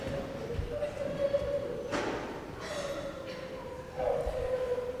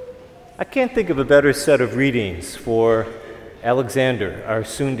I can't think of a better set of readings for Alexander, our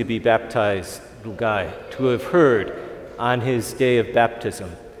soon-to-be baptized little guy, to have heard on his day of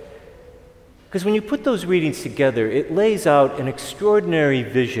baptism. Because when you put those readings together, it lays out an extraordinary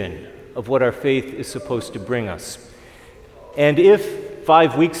vision of what our faith is supposed to bring us. And if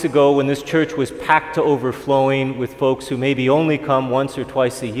 5 weeks ago, when this church was packed to overflowing with folks who maybe only come once or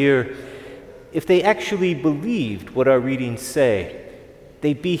twice a year, if they actually believed what our readings say,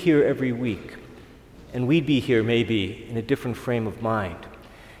 they'd be here every week, and we'd be here maybe in a different frame of mind.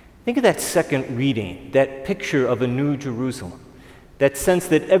 Think of that second reading, that picture of a new Jerusalem, that sense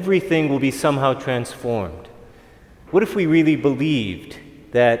that everything will be somehow transformed. What if we really believed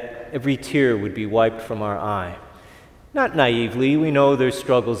that every tear would be wiped from our eye? Not naively, we know there's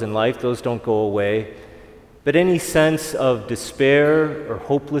struggles in life, those don't go away, but any sense of despair or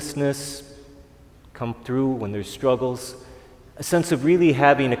hopelessness come through when there's struggles, a sense of really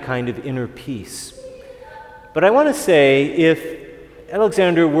having a kind of inner peace. But I want to say, if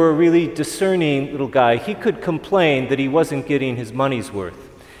Alexander were a really discerning little guy, he could complain that he wasn't getting his money's worth.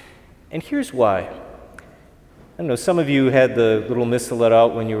 And here's why. I don't know, some of you had the little missal let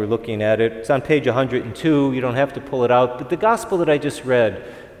out when you were looking at it. It's on page 102. You don't have to pull it out. But the gospel that I just read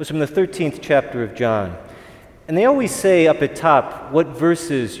was from the 13th chapter of John. And they always say up at top what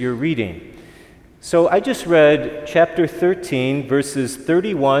verses you're reading. So I just read chapter 13, verses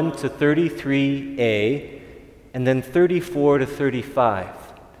 31 to 33a, and then 34 to 35.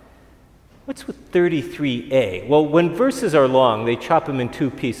 What's with 33a? Well, when verses are long, they chop them in two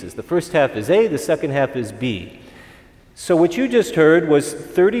pieces. The first half is A, the second half is B. So what you just heard was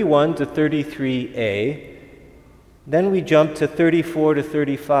 31 to 33a. Then we jump to 34 to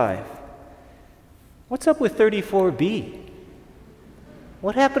 35. What's up with 34b?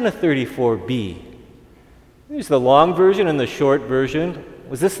 What happened to 34b? There's the long version and the short version.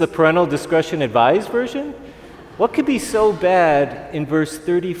 Was this the parental discretion advised version? What could be so bad in verse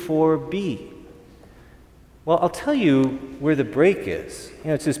 34b? Well, I'll tell you where the break is.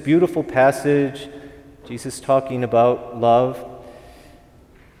 It's this beautiful passage, Jesus talking about love.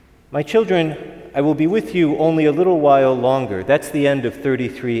 My children, I will be with you only a little while longer. That's the end of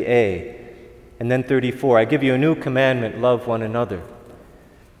 33a. And then 34, I give you a new commandment, love one another.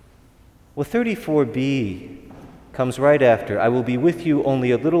 Well, 34b comes right after, I will be with you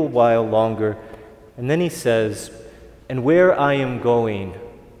only a little while longer. And then he says, and where I am going,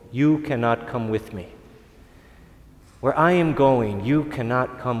 you cannot come with me. Where I am going, you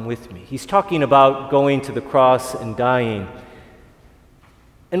cannot come with me. He's talking about going to the cross and dying.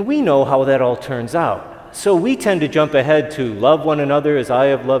 And we know how that all turns out. So we tend to jump ahead to love one another as I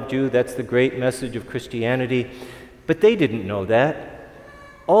have loved you. That's the great message of Christianity. But they didn't know that.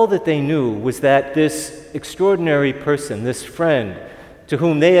 All that they knew was that this extraordinary person, this friend to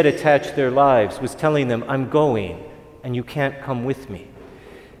whom they had attached their lives, was telling them, I'm going, and you can't come with me.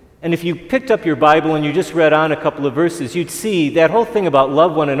 And if you picked up your Bible and you just read on a couple of verses, you'd see that whole thing about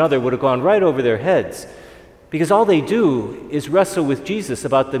love one another would have gone right over their heads, because all they do is wrestle with Jesus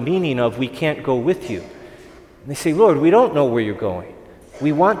about the meaning of we can't go with you. And they say, Lord, we don't know where you're going.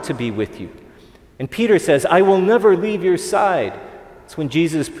 We want to be with you. And Peter says, I will never leave your side. It's when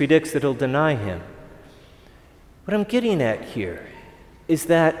Jesus predicts that he'll deny him. What I'm getting at here is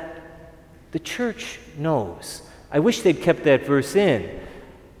that the church knows. I wish they'd kept that verse in,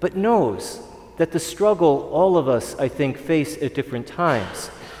 but knows that the struggle all of us, I think, face at different times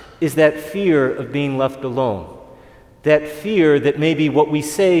is that fear of being left alone. That fear that maybe what we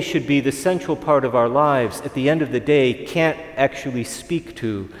say should be the central part of our lives at the end of the day can't actually speak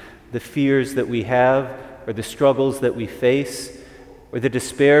to the fears that we have or the struggles that we face or the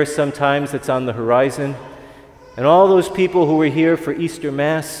despair sometimes that's on the horizon. And all those people who were here for Easter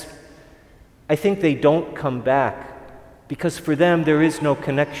Mass, I think they don't come back because for them there is no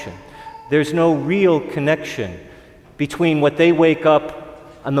connection. There's no real connection between what they wake up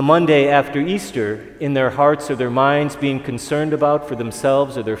on the Monday after Easter in their hearts or their minds being concerned about for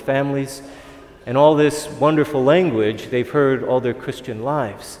themselves or their families and all this wonderful language they've heard all their Christian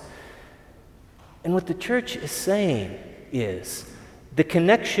lives. And what the church is saying is the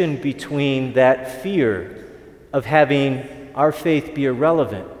connection between that fear of having our faith be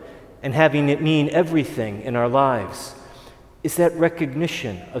irrelevant and having it mean everything in our lives is that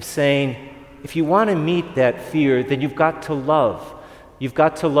recognition of saying, if you want to meet that fear, then you've got to love. You've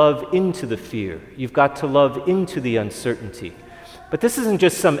got to love into the fear. You've got to love into the uncertainty. But this isn't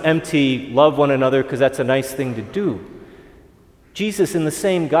just some empty love one another because that's a nice thing to do. Jesus in the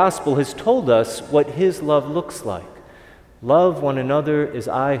same gospel has told us what his love looks like. Love one another as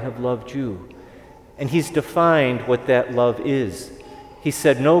I have loved you. And he's defined what that love is. He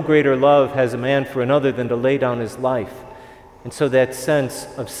said, "No greater love has a man for another than to lay down his life." And so that sense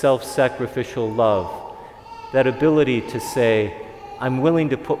of self-sacrificial love, that ability to say, I'm willing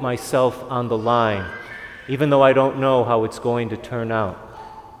to put myself on the line, even though I don't know how it's going to turn out,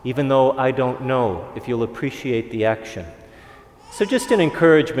 even though I don't know if you'll appreciate the action. So just an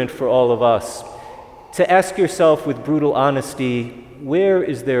encouragement for all of us to ask yourself with brutal honesty, where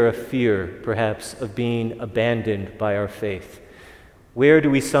is there a fear, perhaps, of being abandoned by our faith? Where do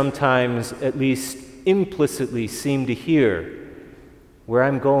we sometimes, at least implicitly, seem to hear, where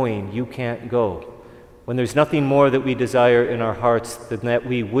I'm going, you can't go, when there's nothing more that we desire in our hearts than that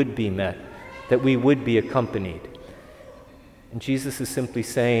we would be met, that we would be accompanied? And Jesus is simply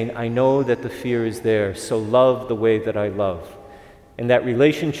saying, I know that the fear is there, so love the way that I love. In that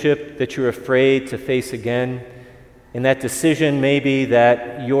relationship that you're afraid to face again, in that decision maybe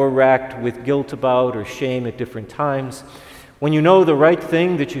that you're racked with guilt about or shame at different times, when you know the right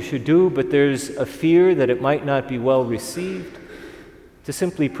thing that you should do, but there's a fear that it might not be well received, to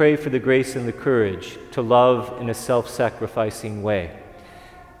simply pray for the grace and the courage to love in a self-sacrificing way.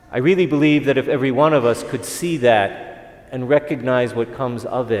 I really believe that if every one of us could see that and recognize what comes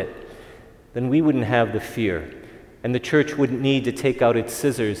of it, then we wouldn't have the fear. And the church wouldn't need to take out its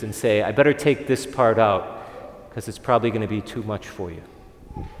scissors and say, I better take this part out, because it's probably going to be too much for you.